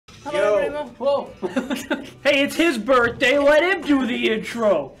Whoa! Hey, it's his birthday. Let him do the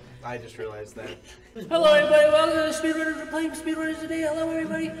intro. I just realized that. Hello, everybody. Welcome to SpeedRunners. We're playing SpeedRunners today. Hello,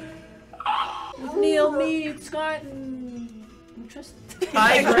 everybody. With Neil, me, Scott, and Tristan.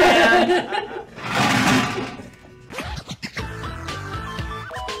 Hi, Graham.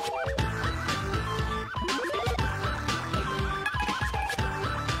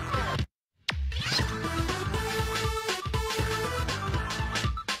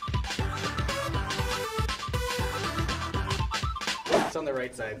 It's on the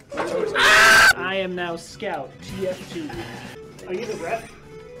right side. I am now Scout, TF2. Are you the ref?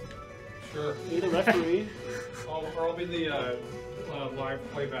 Sure. Are you the referee? I'll be the live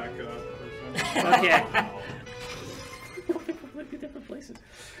playback person. Okay. Different places.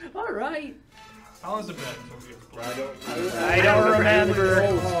 All right. How long has it been? I don't remember. I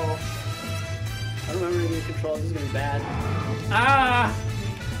don't remember any control. This is gonna be bad. Ah!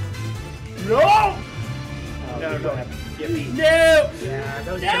 No! Oh, No, go. get me. No! Yeah,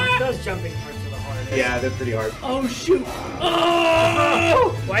 those jumping parts are the hardest. Yeah, they're pretty hard. Oh shoot!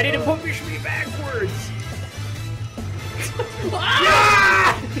 Oh! Why did it push me backwards?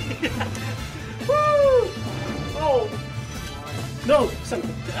 Ah! Woo! Oh! No! Son.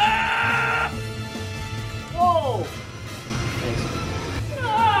 Ah! Oh! Thanks.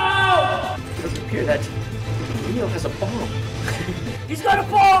 No! It doesn't appear that Neo has a bomb. He's got a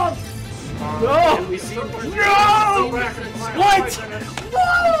bomb! No! Can we see him? No! What?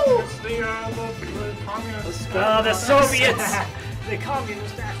 Woo! It's the communist. Oh, the Soviets! The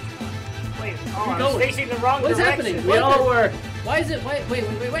communist act. Wait, Keep I was going. facing the wrong What's direction. happening? We all were. Why is it? Wait!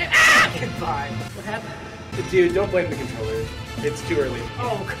 Ah! Goodbye. What happened? Dude, don't blame the controller. It's too early.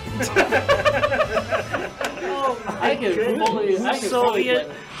 Oh, oh my I can fully.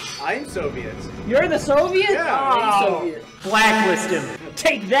 Soviet. I'm Soviet. You're the Soviet? Yeah. I'm Oh. Soviet. Blacklist him.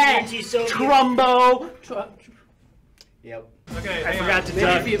 Take that, Anti-Soviet. Trumbo. Yep. Okay, I hang forgot on. to Maybe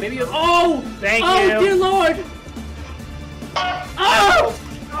duck. if you. Maybe you. Oh! Thank Oh, you. dear Lord! Oh!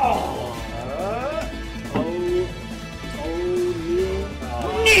 Oh,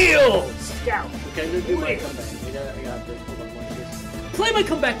 Neil! Scout. Okay, I'm gonna do my comeback. I got this. Hold on, watch this. Play my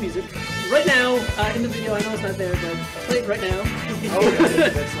comeback music right now in the video. I know it's not there, but play it right now. Oh,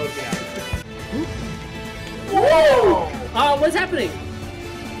 that slowed me down. Whoa! What's happening?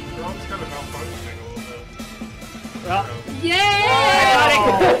 Drum's kind of malfunctioning a little bit. Well,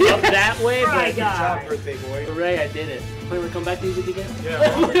 Yeah! up that way, Right, but guy. Good job, birthday boy. Hooray! I did it. Play my comeback music again. Yeah.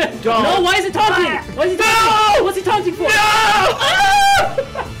 don't. No! Why is it taunting? Why is he taunting? What's he taunting for? No! Oh,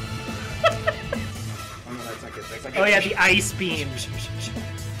 no, that's not good. That's not good. Oh yeah, the ice beam.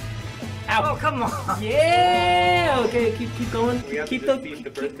 Oh, come on. Yeah! Okay, keep going. We have Keep to the defeat the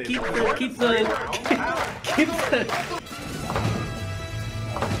birthday keep boy. the keep the keep the.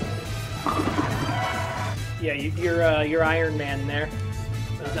 Yeah, you're Iron Man there.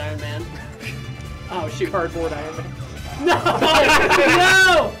 That's Iron Man. Oh shoot! Cardboard Iron Man. No!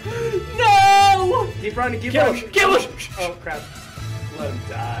 No! No! Keep running, keep Kill running. him! Kill him! Oh, crap. Let him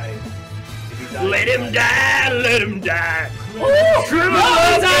die. If he dies, Let he him dies. die! Let him die! Oh! Triple No,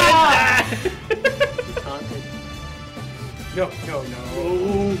 he's die! Taunted. No.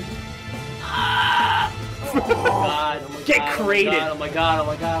 Oh my god! Oh my Get god, crated. Oh my god! Oh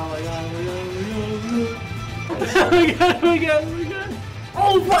my god! Oh my god! Oh my god! Oh my god! Oh my god! Oh my god!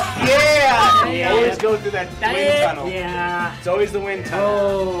 Oh, what? Yeah! Yeah. Always go through that That wind is- tunnel. Yeah. It's always the wind tunnel.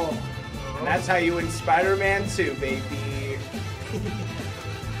 Oh! And that's how you win Spider-Man 2, baby.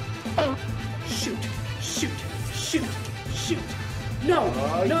 Shoot! Shoot! Shoot! Shoot! No!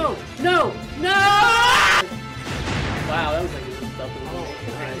 Oh, No! No! No! Wow, that was like double.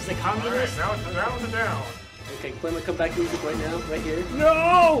 Alright. Is the Alright, communist? now it's down to down. Okay, play my comeback music right now, right here.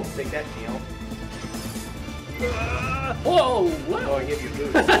 No! Take that, Neil. Whoa! What? Oh, I gave you a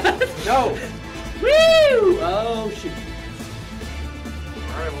boost. No! Woo! Oh shoot!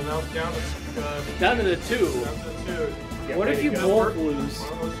 Alright, well now it's down to Down to the two. down to two. Yeah, What way if to you go. both lose?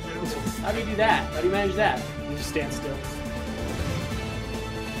 One of those two. How do you do that? How do you manage that? You just stand still.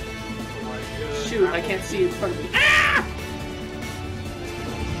 Shoot! I can't see in front of me. Ah!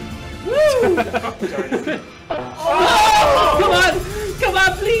 Woo! Oh! Come on! Come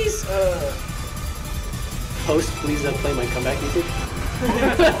on, please! Host, please play my comeback music.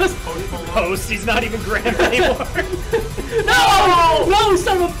 Host, he's not even Graham anymore. No! No,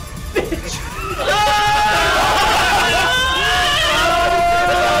 son of a bitch!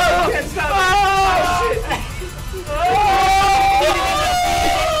 Can't stop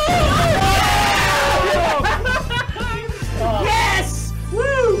Yes!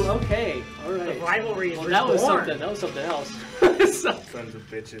 Woo! Okay, all right. The rivalry is Well, that was reborn. something. That was something else. Sons of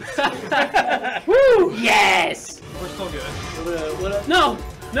bitches. Woo! Yes! We're still good. No!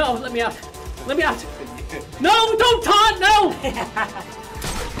 No, let me out. Let me out. No, don't taunt, no!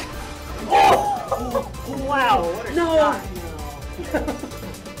 Oh! Wow, what a No. shot.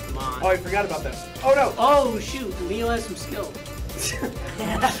 Come on. Oh, I forgot about that. Oh no! Oh, shoot. Leo has some skill.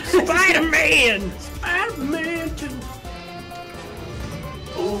 Spider-Man! Spider-Man 2.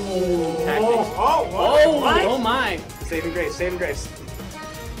 Oh, Tactics. what? Oh my. Saving grace, saving grace.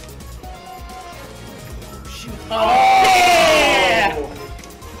 Shoot. Yeah!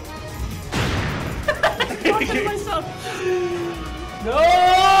 Tortured myself. No!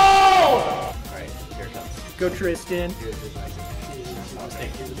 Alright, here it comes. Go Tristan. Here's a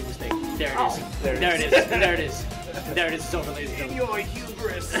mistake. Here's a big mistake. There it is. There it There is. it is. There it is. There it is. It's over, ladies and gentlemen. Your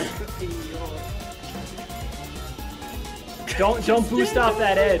hubris. Don't boost off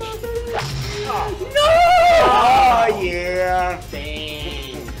that edge. No! Oh yeah.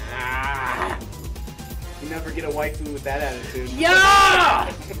 Dang. Ah. You never get a waifu with that attitude.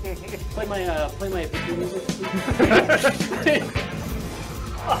 Yeah! Play my victory music.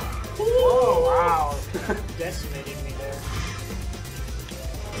 Oh, wow. Decimating me there.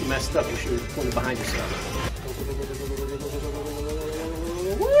 You messed up. You should have pointed behind yourself.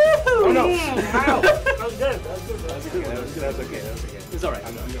 Oh no! Ow! That was good. That was good. That was good. That was good. That was okay. That was okay. It's alright.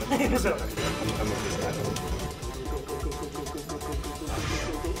 I'm So, with this guy.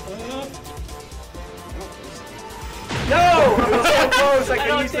 No! I was so close. I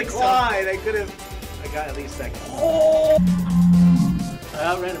could use the glide. I could have. I got at least second. I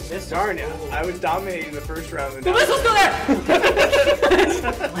outran a missile. Darn it! I was dominating the first round. And The now- missile's still there!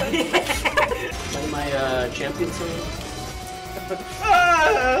 Play my champion song.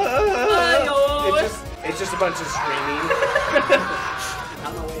 It's just a bunch of screaming.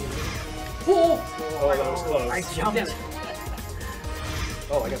 Out my way. Oh! Oh, that was close. I Damn jumped. it.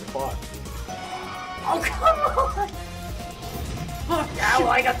 Oh, I got the clock. Oh, come on! Yeah, well,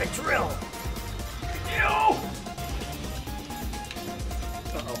 I got the drill.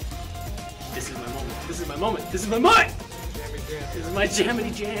 Uh-oh. This is my moment. This is my moment. This is my moment! This is my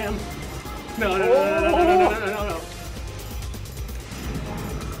jammity jam. No, no, no, no, no, no, no, no, no, no.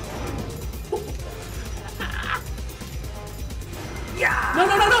 Yeah! No,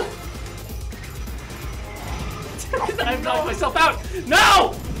 no, no, no! I've knocked myself out!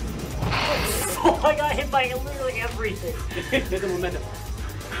 No! Oh, I got hit by literally everything. There's the momentum.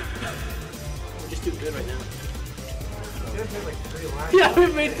 We're just too good right now. You guys made like 3 laps. Yeah,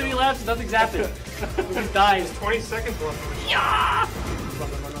 we've made 3 laps and nothing's happened. We just died. 20 seconds left. Yeah!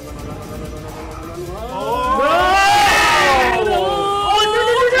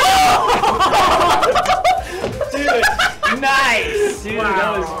 Dude, Nice! Dude, that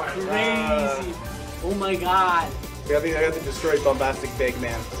Wow. was crazy. Oh my god. I got to destroy Bombastic Big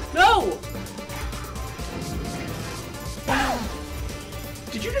Man. No!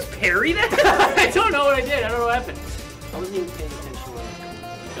 Did you just parry that? I don't know what I did. I don't know what happened. I wasn't even paying attention.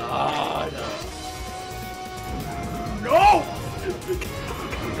 God. No!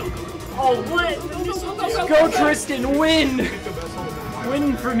 Oh, what? Go Tristan, win!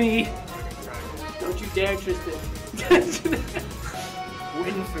 Win for me. Don't you dare, Tristan.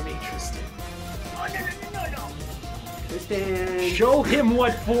 Win for me, Tristan. Tristan. Show him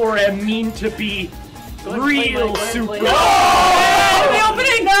what 4M mean to be Go ahead and play real my- go ahead and super. play- No! The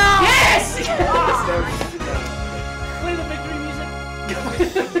opening! No! Yes! Play the victory music.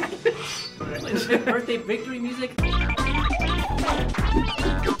 Play the birthday victory music.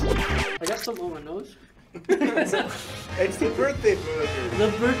 I got something on my nose. It's the birthday booger. The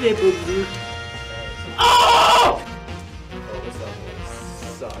birthday boo. Oh! Oh, this level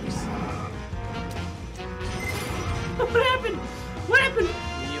sucks. What happened? What happened?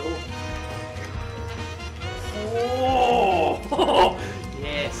 Neo. Oh!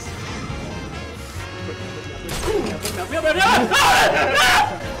 Yes.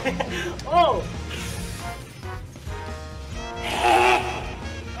 Oh!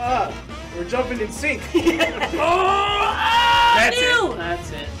 We're jumping in sync. That's it.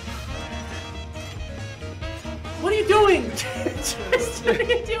 That's it. What are you doing? Tristan, what are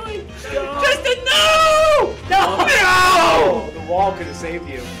you doing? Tristan, no! No! Oh, the wall could have saved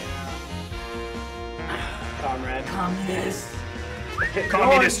you. Comrade. Communist.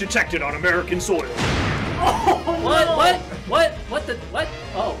 Communist detected on American soil. What? What? What the? What?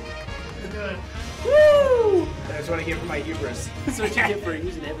 Oh. Good. Woo! That's what I get for my hubris. That's what you get for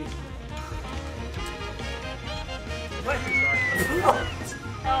using heavy.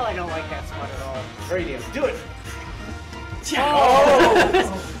 Oh, I don't like that spot at all. Very damn. Do it.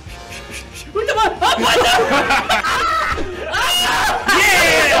 What the fuck? Oh, what the? Ah!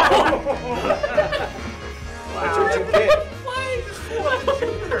 That's what you get.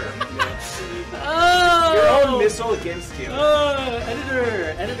 Oh! Your own missile against you.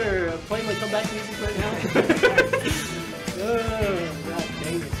 Editor, I'm playing my comeback music right now. God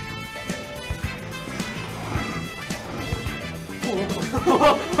dang it.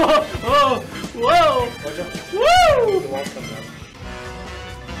 Whoa! Woo! You're welcome,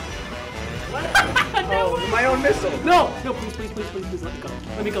 Oh, my own missile. No, please, let me go.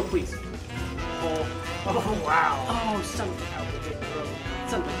 Let me go, please. Oh, wow. Oh, son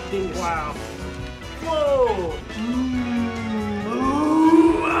of a dingus. Wow. Whoa.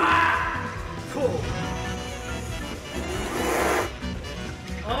 Cool.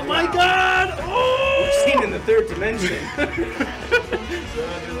 Oh my God! Oh! We're seen in the third dimension.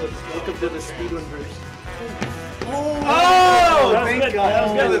 Welcome to the SpeedRunners. Oh, That was thank good. God. That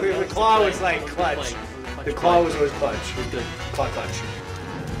was Yeah, good. the claw was like clutch. The claw was always clutch. It was good. Claw clutch.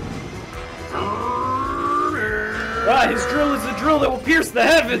 Ah, his drill is a drill that will pierce the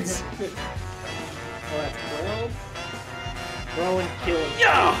heavens. Oh, that's 12. Throw and kill.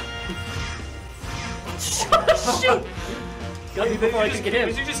 Yeah. Shoot! Got me before I could get Did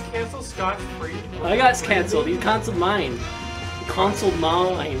him. you just cancel Scotch free? I got cancelled. He canceled mine. He canceled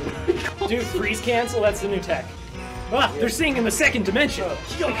mine. Dude, freeze cancel, that's the new tech. Ah, they're seeing in the second dimension. I'm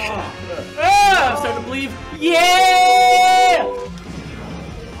Ah! starting to believe. Yeah!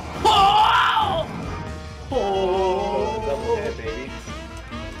 Oh! Double head, baby.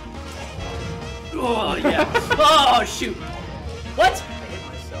 Oh, yeah. Oh, shoot. What? I hit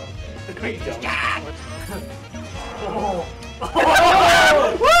myself. No, you don't. Oh. Woo!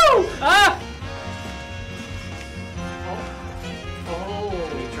 Ah!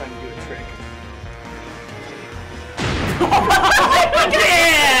 Are you trying to do a trick?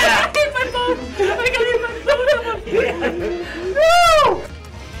 Yeah! I hit my phone! I got hit my phone! No!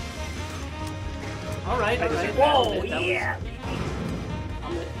 Alright, alright. Whoa, That was- yeah.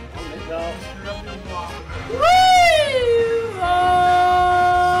 I'm it. No. Woo!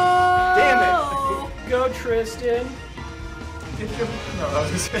 Oh! Damn Go, Tristan. No, that was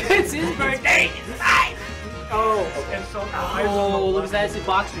just It's his birthday! Oh. And so Oh, look at that, it's the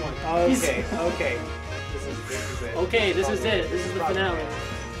box one. Okay, okay. This is it. Okay, this is it. This is the finale.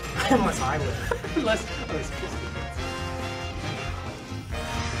 Unless I would. Unless...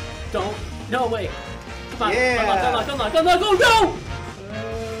 Don't... No, wait. Come on. Yeah. Unlock, go, no!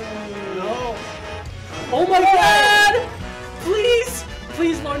 No. Oh my God! Please!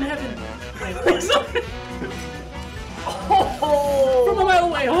 Please, Lord in heaven. Please, Lord in heaven. Oh. From a mile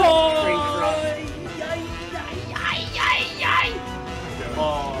away. Oh!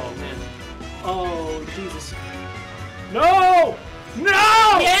 Oh, man. Oh, Jesus. No!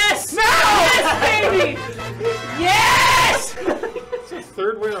 No! Yes! No! Yes, baby! Yes! it's the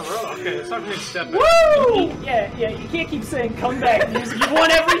third win in a row. Okay, it's not going to step back. Woo! Yeah, you can't keep saying comeback music. You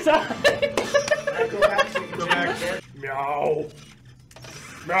won every time. Go back. Go back. No.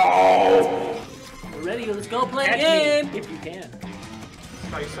 No. We're ready, let's go play a Catch game! me if you can.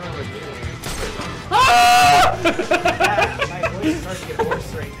 Oh, you sound like me. Ah! My voice is starting to get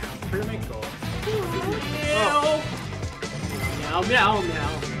hoarse right now. Pyramid goal. Meow. Meow, meow,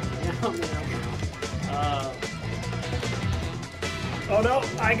 meow. Meow, meow. Oh no,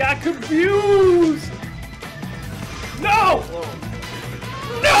 I got confused. No!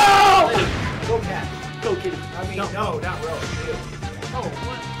 No! Go, cat. Go, kitty. I mean, no, not Rose. You. Oh,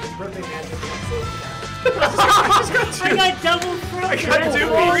 what? Birthday magic. I got double frozen. I got two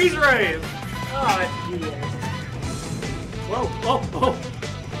freeze rays. Oh, yeah. Whoa, oh, oh.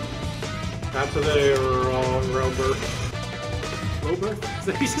 That's what they were all rubber. Robert? Is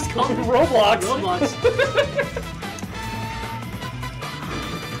that he's just called Roblox. Roblox.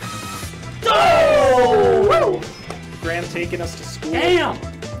 Oh! Graham taking us to school. Damn!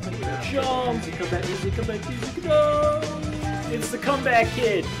 Jump. Easy comeback, easy comeback, easy go! It's the comeback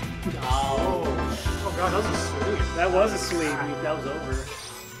kid. Oh. Oh god, that was a sweep. That was a sweep. That was over.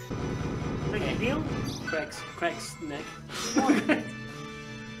 Thank you. Cracks neck.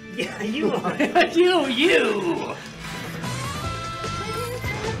 Yeah, you are. you!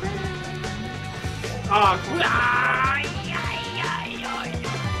 Ah,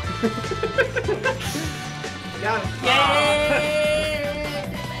 Got him. Yeah!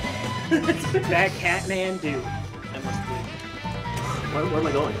 That Catman dude. I must be. Where am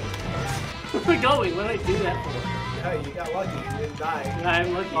I going? Where am I going? What did I do that for? Yeah, you got lucky. You didn't die.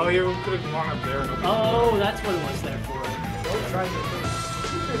 I'm lucky. oh, you could have gone up there. Oh, that's what it was there for. Don't try to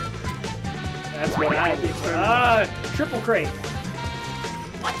That's what I did. Ah, triple crate.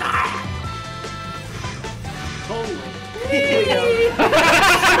 What the? Holy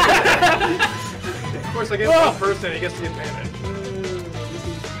Of course, against one person, he gets the advantage.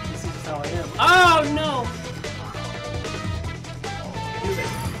 This is how I am. Oh no!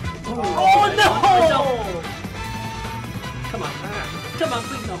 Oh no! Come on. Come on,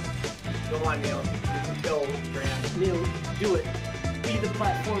 please no. Go on, Neil. You can kill Graham. Neil, do it. Be the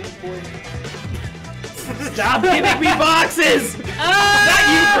platform boy. Stop giving me boxes! Not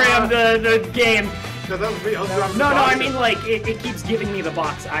you, Graham, the game. No, that was me. I was No, I mean like it keeps giving me the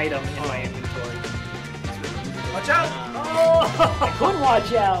box item in my inventory. Watch out! I could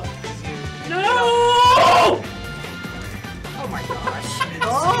watch out. No! Oh my gosh.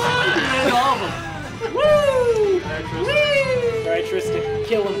 All of them. Woo! Alright, Tristan,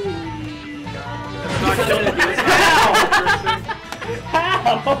 kill him. not killing you.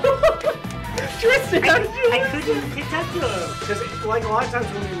 How? Tristan, how did you I couldn't hit that to him. Because like a lot of times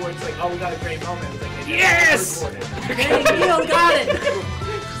when we were, it's like, oh, we got a great moment. It's like, Yes! Hey, Neil got it!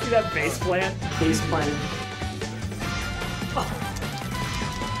 See that face plant? Face plant.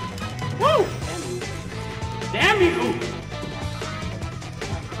 Woo! Damn you!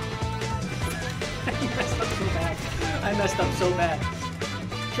 I messed up so bad.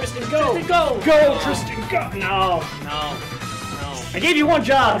 Tristan, go! Tristan, go! Go, Tristan, go! No. No. I gave you one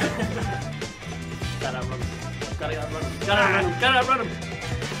job! Gotta outrun him. Gotta outrun him. Gotta outrun him. Gotta outrun him.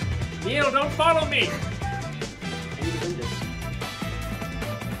 Neil, don't follow me! I need to win this.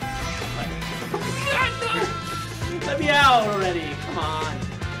 God, no! Let me out already. Come on.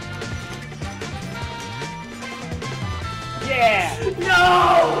 Yeah!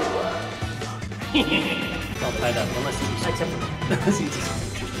 No! It's all tied up. Unless you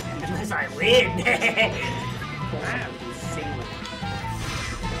Unless I win.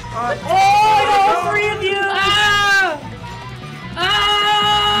 Oh, all three of you! Ah!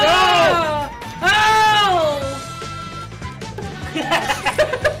 Ah! No!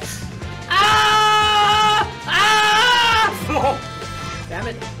 Ah! Ah! Damn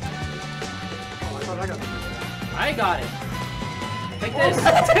it. Oh, I thought I got it. I got it. Take this.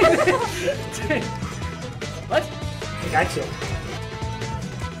 Take this. What? I got you.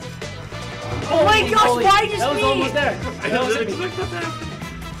 Oh my gosh, Holy, why just that was me? almost there. I That was didn't hit me. expect that to happen.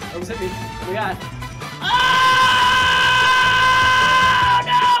 That was hit me. We got. Oh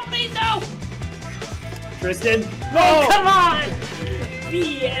no! Please no! Tristan, Oh, no! come on!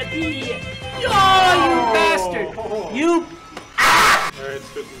 Oh, you bastard! You. Alright,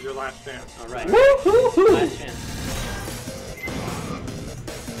 this is your last chance. All right. Woo-hoo-hoo. Last chance.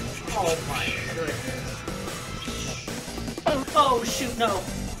 Oh my goodness. Oh shoot! No.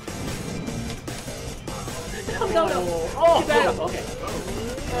 No! Oh. Get back up. Okay.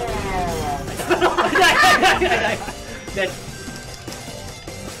 Dead.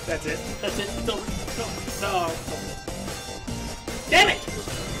 That's it. That's it. It's over. No. Damn it!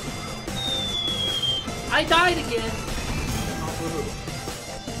 I died again.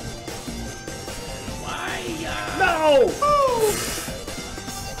 Why? No!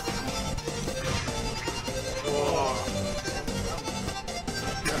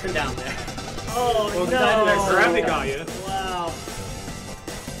 Nothing down there. Oh Well, no! that gravity got you. Wow.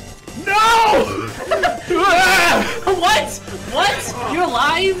 No! What? What? You're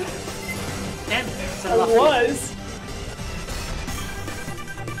alive? Damn it. I was.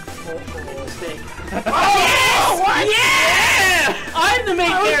 Mistake. Oh, what? Yeah! I'm the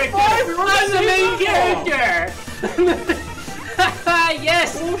main character! I'm the main character! Yes!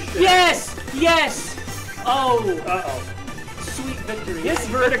 Yes! Yes! Oh! Uh-oh. Sweet victory. This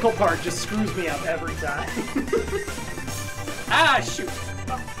vertical part just screws me up every time. Ah, shoot!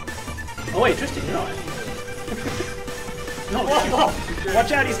 Oh wait, Tristan, you're on. No, Whoa.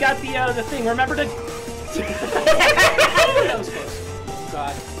 Watch out, he's got the thing. Remember to... that was close.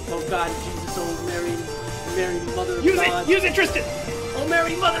 Oh God, Jesus, oh Mary, Mary, Mother of God. Use it, Tristan! Oh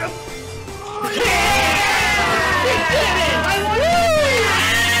Mary, Mother of...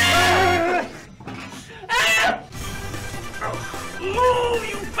 Oh,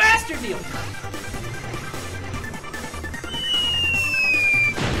 you bastard, Neil!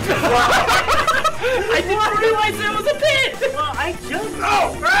 I didn't realize there was a pit! Well, I just.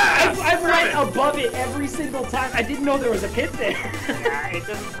 I've right above it every single time. I didn't know there was a pit there. Yeah, it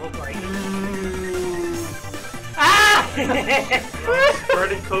doesn't look like it. Ah!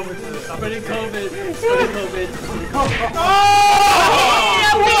 Spreading COVID to the Spreading COVID. Spreading COVID.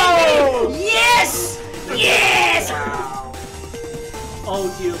 Oh! Yes! Yes! Wow. Oh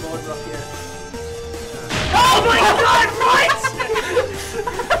dear Lord, rough here. Oh my god, what?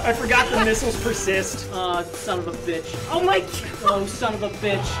 I forgot the missiles persist. Oh, son of a bitch. Oh my god. Oh, son of a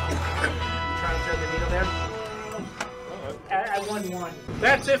bitch. You trying to thread the needle there? won one.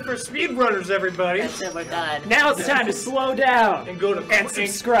 That's it for SpeedRunners, everybody. That's it, we're done. Now it's time to slow down And go to and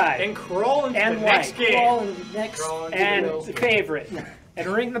subscribe and crawl into and the next like. game. Crawl into the next and video. favorite and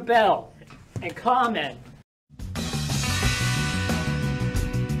ring the bell and comment